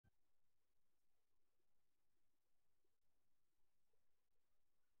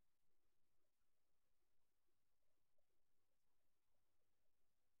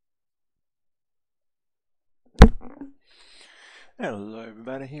Hello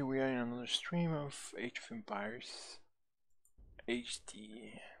everybody, here we are in another stream of Age of Empires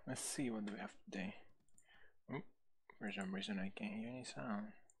HD. Let's see what do we have today. Oh, for some reason I can't hear any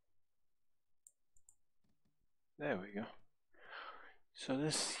sound. There we go. So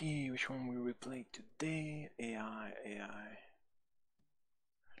let's see which one we will play today. AI.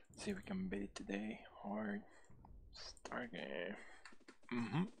 Let's see if we can beat it today. Hard. Start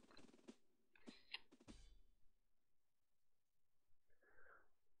game.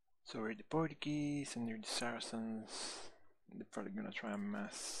 So we're the Portuguese and they're the Saracens. They're probably gonna try and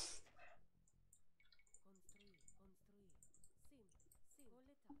mess.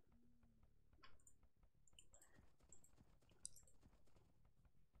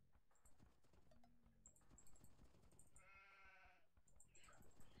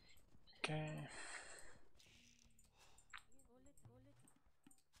 Okay.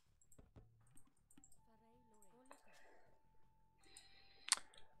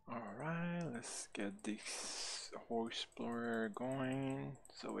 Alright, let's get this horse explorer going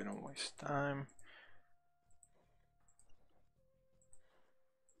so we don't waste time.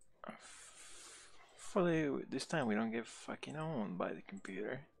 Hopefully this time we don't get fucking owned by the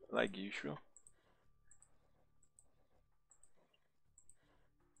computer like usual.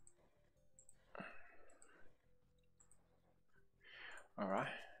 Alright,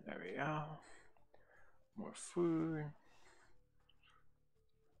 there we go. More food.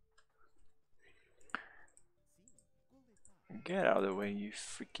 Get out of the way, you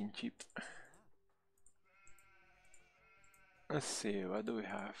freaking cheap. Let's see, what do we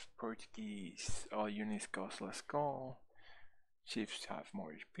have? Portuguese. All units cost less gold. Chiefs have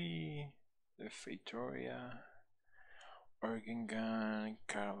more HP. The Victoria. Organ gun,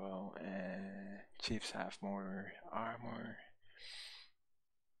 Caravel, and Chiefs have more armor.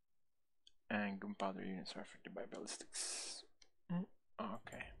 And gunpowder units are affected by ballistics.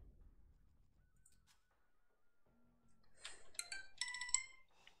 Okay.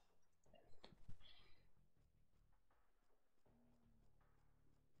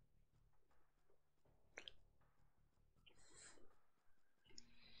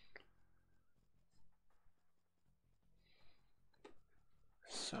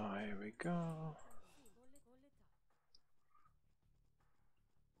 So here we go.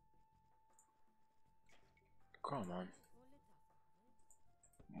 Come on.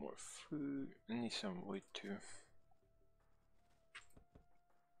 More food. I need some wood too.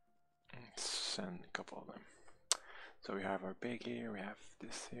 Let's send a couple of them. So we have our big here, we have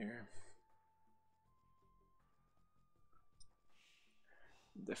this here.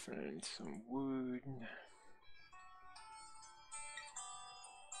 Definitely need some wood.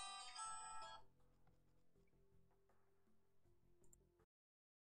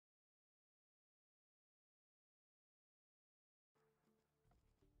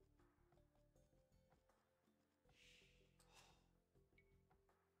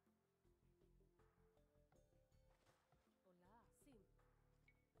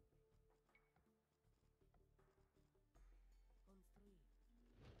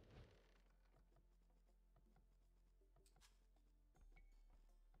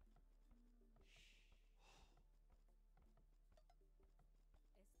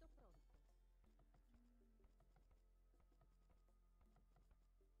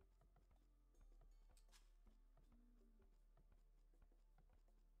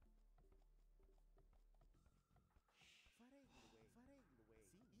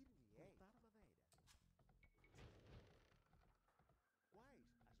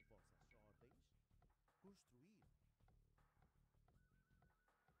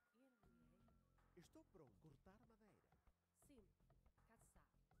 Estou pronto. Cortar madeira. Sim.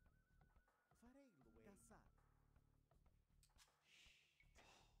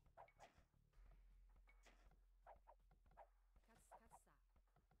 Caçar. Farei-lo. Caçar. Caçar.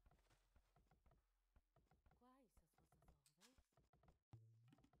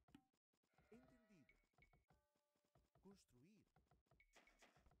 Quais as vossas ordens? Entendido. Construir.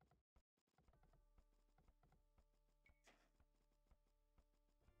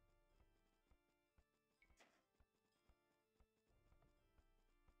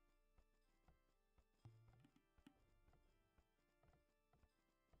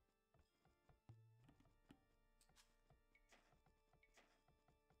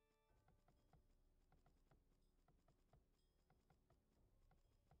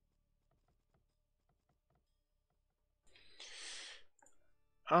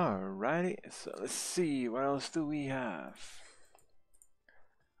 Alrighty, so let's see, what else do we have?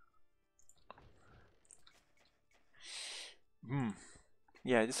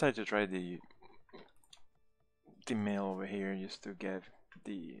 Yeah, I decided to try the the mail over here just to get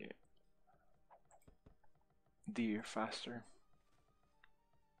the deer faster.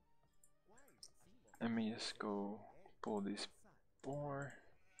 Let me just go pull this boar.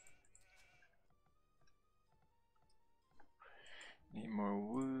 Need more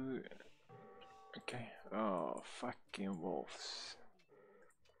wood. Okay. Oh, fucking wolves.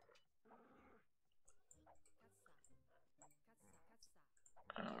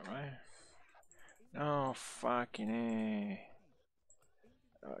 Alright. Oh, fucking A.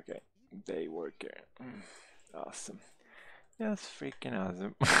 Okay. Day worker. Awesome. That's freaking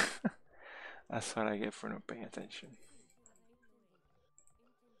awesome. That's what I get for not paying attention.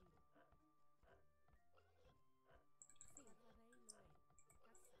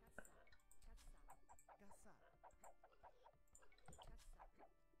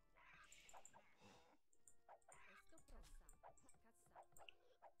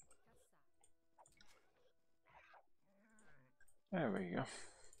 There we go.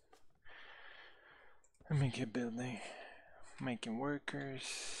 Let me get building. Making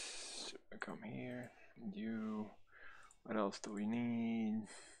workers. Come here. You. What else do we need?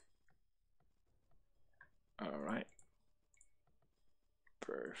 Alright.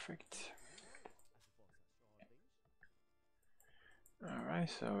 Perfect. Alright,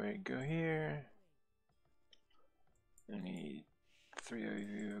 so we go here. I need 3 of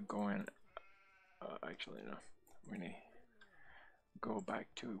you going. Actually, no. We need go back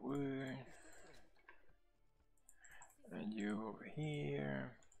to wood. And you over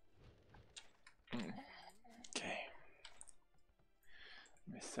here. Okay.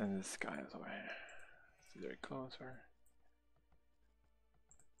 Let me send this guy over here. So they're closer.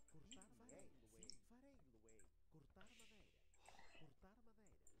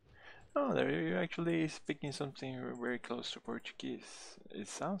 Oh, there you're actually speaking something very close to Portuguese. It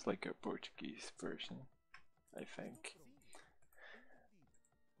sounds like a Portuguese person, I think.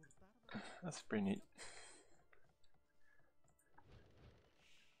 That's pretty neat.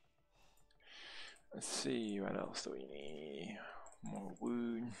 Let's see, what else do we need? More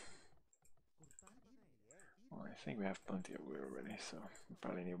wood. Well, I think we have plenty of wood already, so we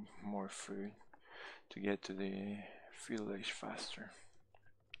probably need more food to get to the village faster.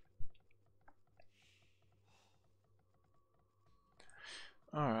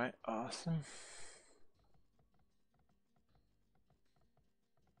 Alright, awesome.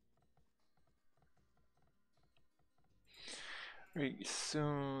 We're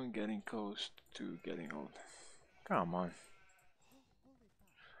soon getting close to getting old. Come on.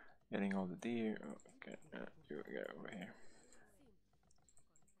 Getting all the deer. Oh, okay, here we go over here.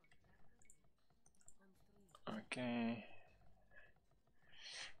 Okay.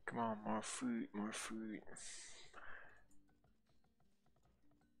 Come on, more food, more food.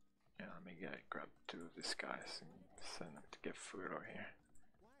 Yeah, let me grab 2 of these guys and send them to get food over here.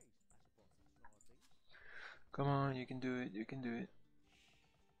 Come on, you can do it, you can do it.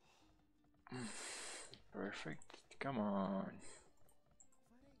 Perfect, come on.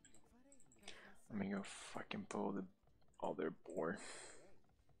 Let me go fucking pull all their board.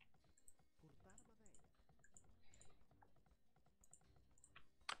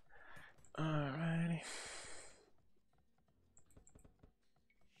 Alrighty.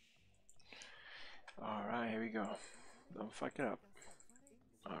 Alright, here we go. Don't fuck it up.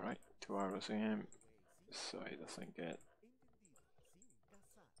 Alright, 2 arrows in him, so he doesn't get.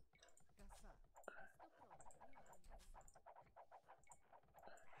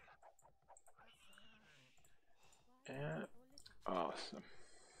 Yeah, awesome.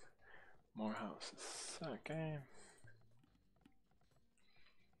 More houses. Okay.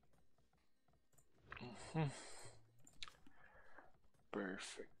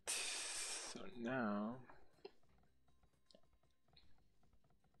 Perfect. So now,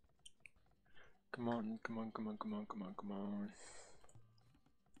 come on, come on, come on, come on, come on, come on.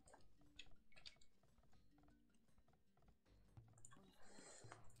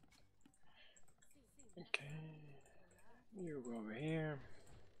 Okay, you go over here.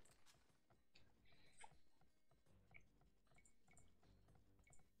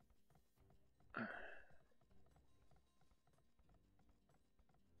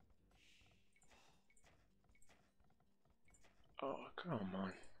 Oh, come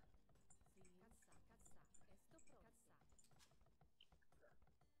on.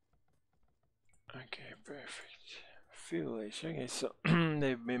 Okay, perfect. Village. Okay, so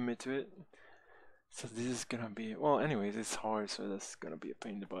they've been me to it. So this is gonna be, well, anyways, it's hard, so that's gonna be a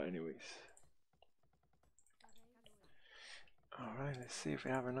pain in the butt anyways. Alright, let's see if we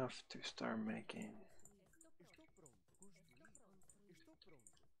have enough to start making.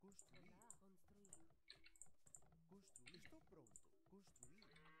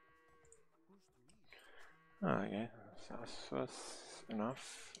 Okay, that was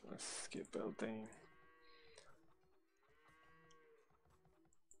enough. Let's keep building.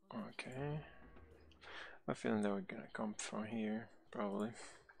 Okay. I feel that we're gonna come from here, probably.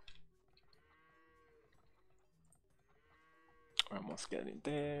 We're almost getting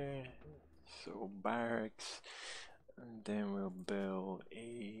there. So barracks, and then we'll build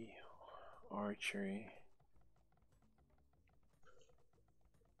a archery.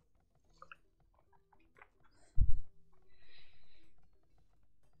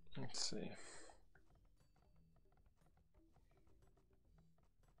 Let's see.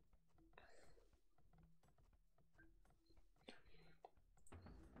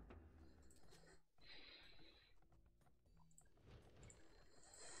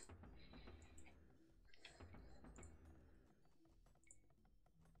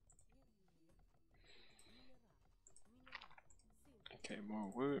 Okay,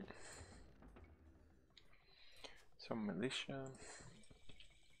 more wood. Some militia.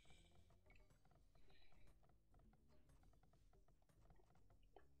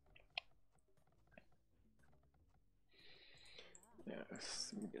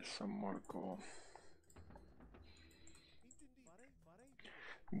 Yes, let me get some more gold.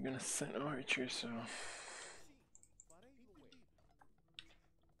 I'm gonna send archers, so.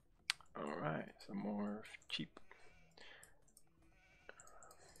 Alright, some more cheap.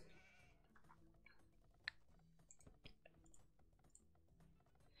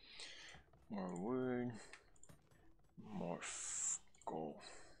 More wood. More gold.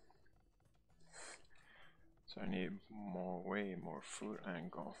 So I need way more food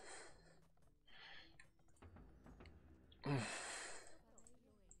and gold.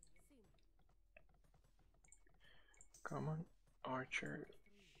 Come on, archer.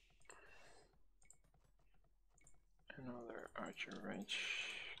 Another archer range.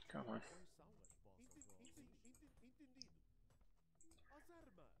 Come on.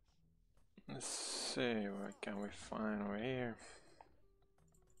 Let's see what can we find over here.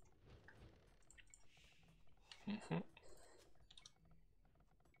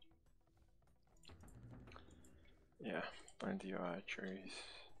 Yeah, plenty of archeries.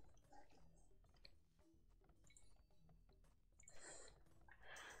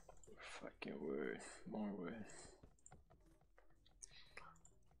 Fucking wood, more wood.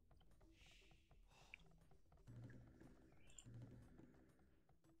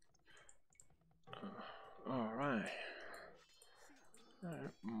 Alright.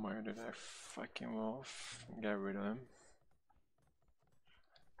 Murder that fucking wolf. Get rid of him.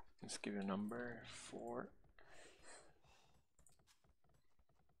 Let's give it a number 4.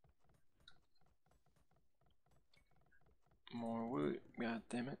 More wood. God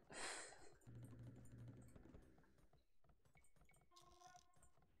damn it.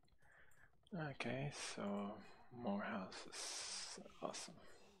 Okay, so more houses. Awesome.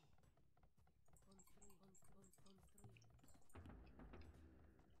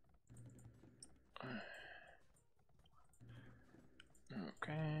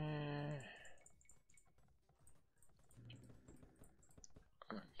 Okay.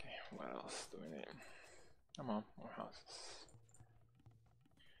 Okay, what else do we need? Come on, more houses.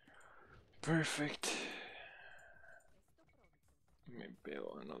 Perfect. Let me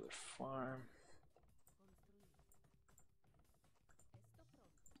build another farm.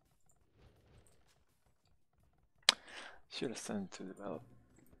 Should have sent to develop.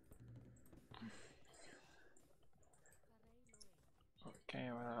 Okay,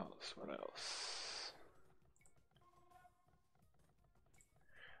 what else? What else?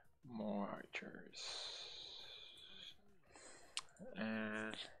 More archers.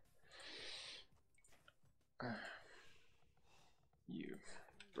 And you.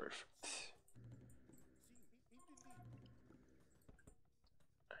 Perfect.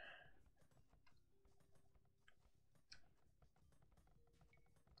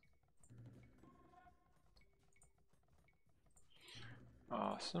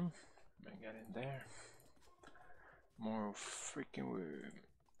 Awesome. I got in there. More freaking wood.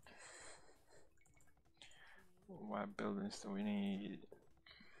 What buildings do we need?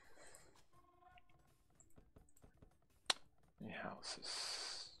 Any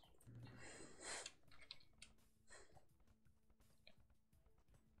houses?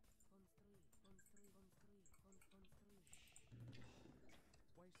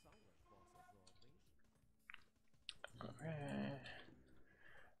 Okay.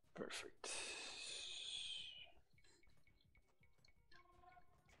 Perfect.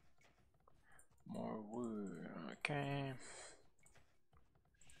 More wood. Okay.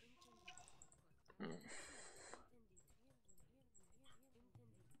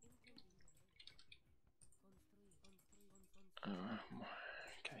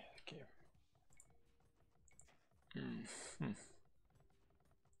 Hmm.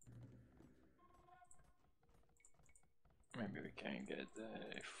 Maybe we can get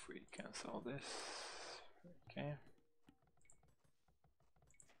if we cancel this. Okay.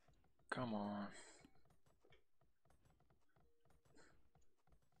 Come on.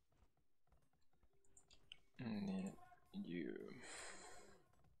 Need you.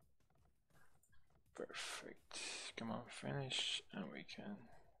 Perfect. Come on, finish, and we can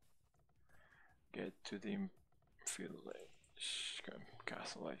get to the village,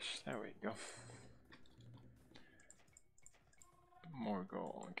 castle edge. There we go. More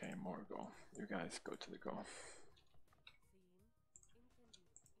goal. Okay, more goal. You guys go to the goal.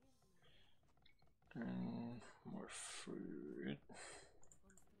 And more food.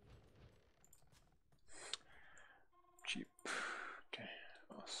 Cheap. Okay,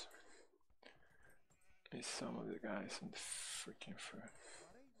 awesome. Need some of the guys in the freaking food.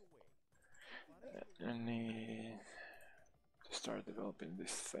 I need to start developing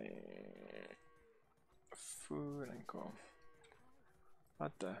this thing. Food and go.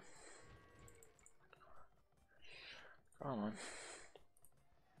 What the? Come on.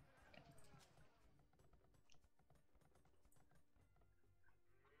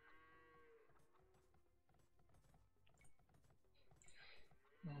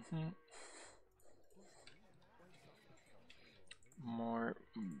 More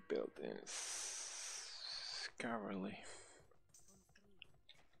buildings. Scholarly.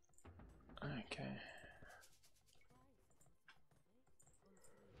 Okay.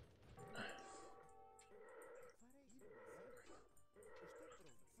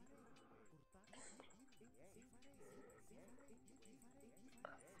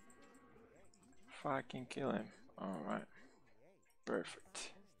 Fucking kill him. Alright.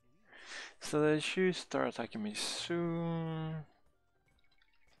 Perfect. So they should start attacking me soon.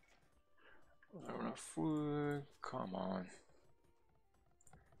 I don't have food. Come on.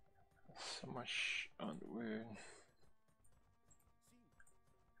 So much on the wood.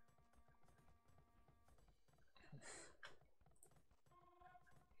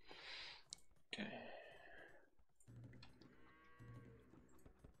 Okay.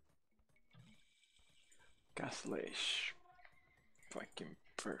 Gaslash. Fucking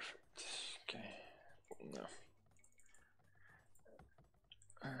perfect. Okay. No.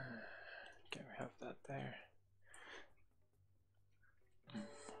 Okay, we have that there.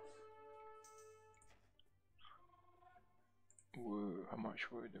 Woo, how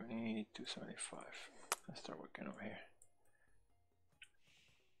much wood do we need? 275. Let's start working over here.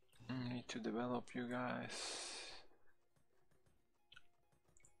 Need to develop you guys.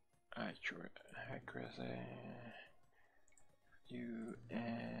 Accuracy. You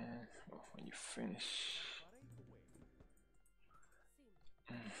and well, when you finish.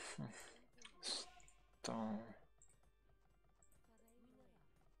 Stone.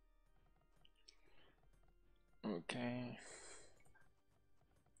 Okay.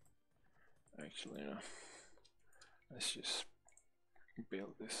 Actually, no. Let's just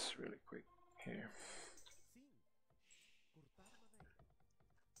build this really quick here.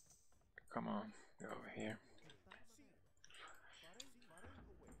 Come on, go over here.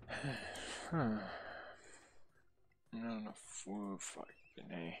 Not enough food,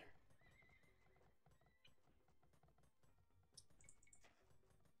 fucking A.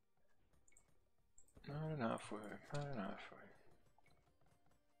 Not enough food, not enough food.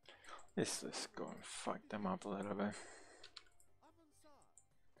 Let's go and fuck them up a little bit.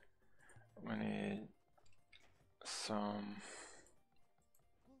 We need some.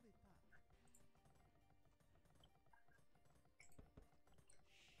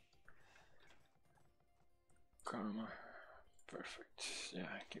 Karma. Perfect. Yeah,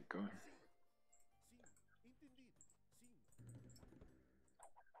 keep going.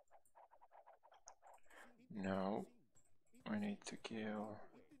 No. We need to kill.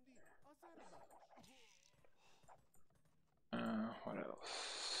 What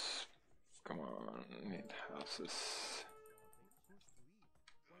else? Come on, need houses.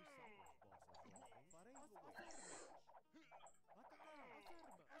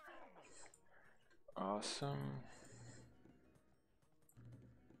 Awesome.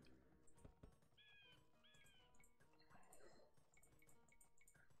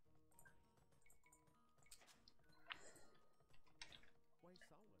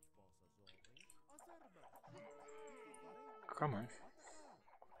 Come on.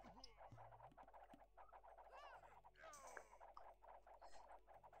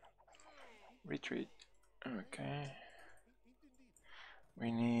 Retreat. Okay.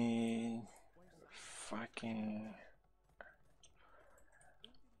 We need fucking.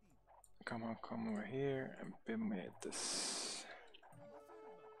 Come on, come over here and build me this.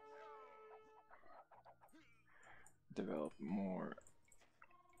 develop more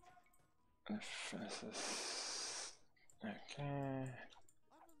defenses. Okay.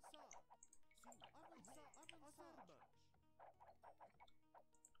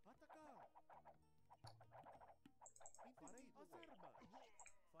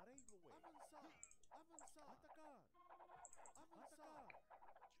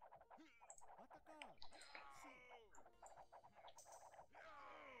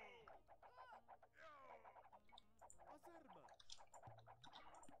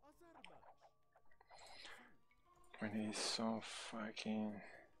 When he's so fucking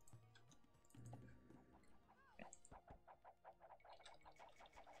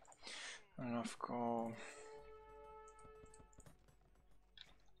enough goal.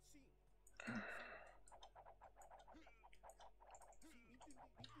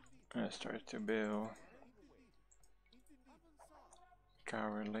 I start to build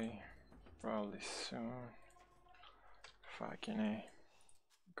cowardly probably soon. Fucking A.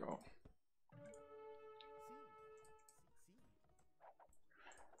 Go.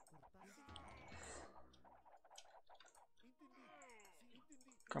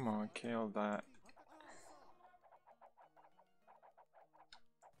 Come on, kill that.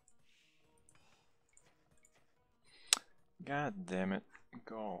 God damn it.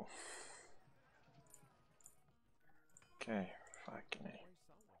 Go. Okay, fucking A.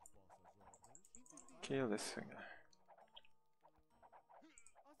 Kill this guy.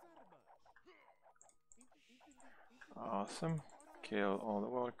 Awesome. Kill all the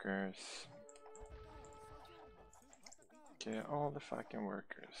workers. Kill all the fucking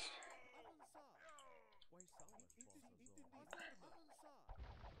workers.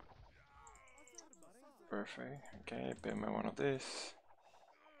 Perfect. Okay, build me one of this.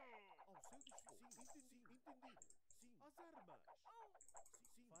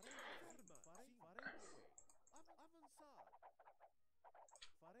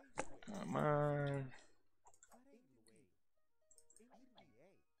 Come on.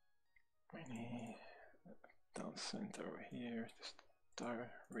 We need down center over here to start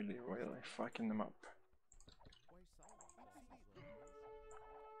really fucking them up.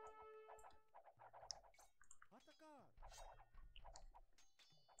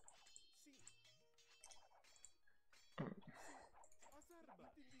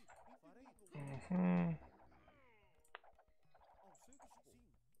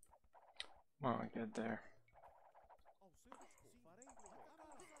 Come on, get there.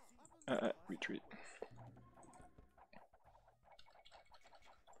 Retreat.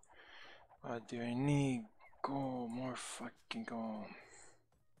 What do I need? Go, more fucking go.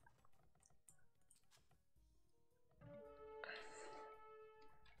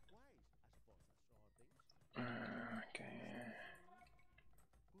 Okay.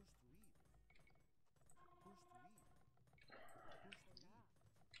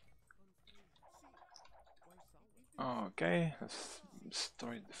 Okay, let's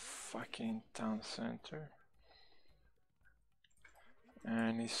start the fucking town center.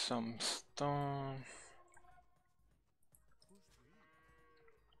 I need some stone.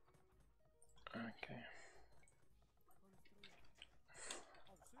 Okay.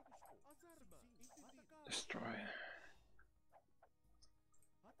 Destroy.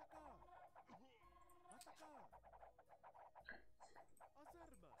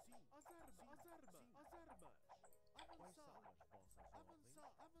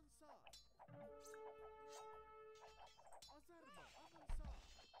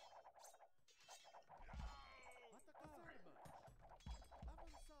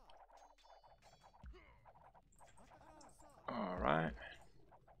 Alright.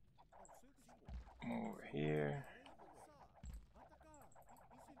 Move here.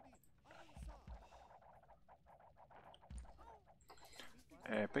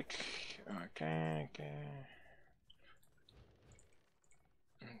 Epic. Okay, okay.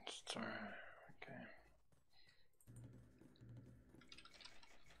 Start. Okay.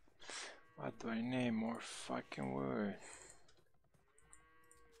 What do I need? More fucking wood.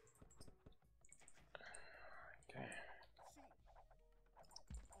 Okay.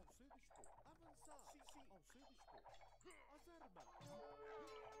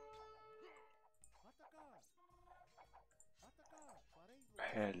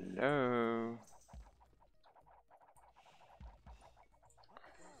 Hello.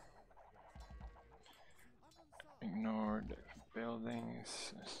 Ignore the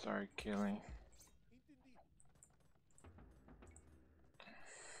buildings and start killing.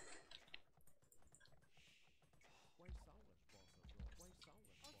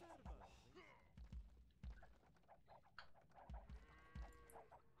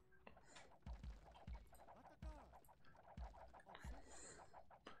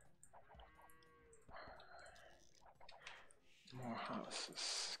 More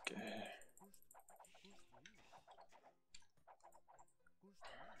houses. Okay.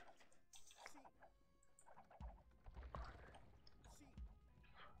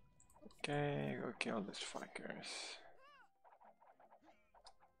 Okay, go kill these fuckers.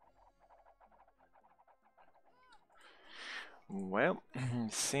 Well,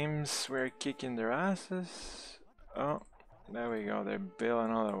 seems we're kicking their asses. Oh, there we go. They built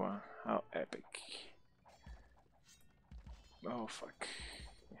another one. How epic. Oh, fuck.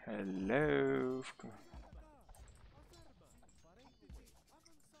 Hello.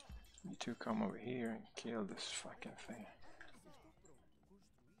 You two come over here and kill this fucking thing.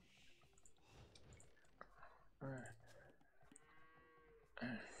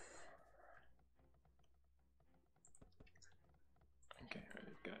 Okay,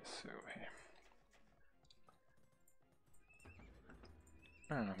 guys, over here.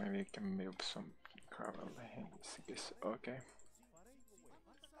 I don't know, maybe you can build some caravel things. Okay.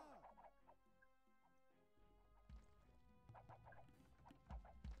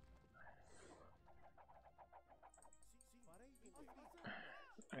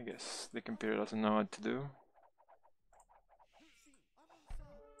 I guess the computer doesn't know what to do.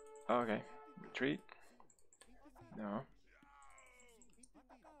 Okay, retreat. No.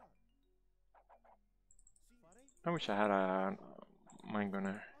 I wish I had a mine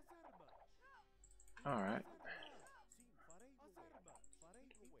gunner. Alright.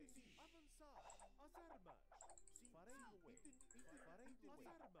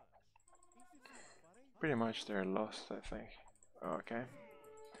 Pretty much they're lost, I think. Okay.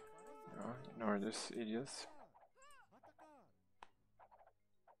 No, ignore this idiots.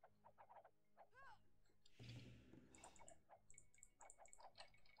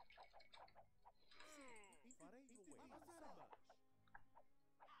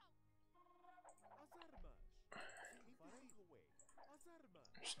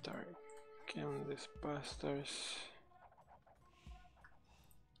 Start killing these bastards.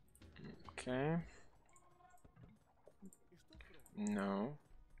 Okay. No.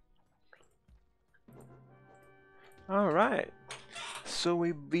 Alright. So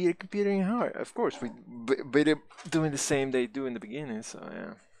we beat a computer in hard. Of course, we beat it doing the same they do in the beginning, so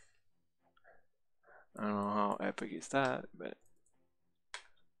yeah. I don't know how epic is that, but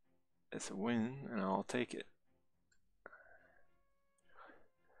it's a win, and I'll take it.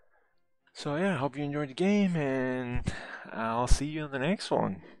 So yeah, I hope you enjoyed the game, and I'll see you in the next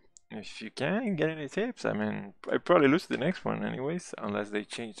one. If you can get any tips, I mean, I probably lose the next one anyways, unless they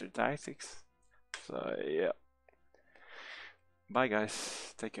change their tactics. So yeah. Bye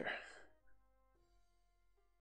guys, take care.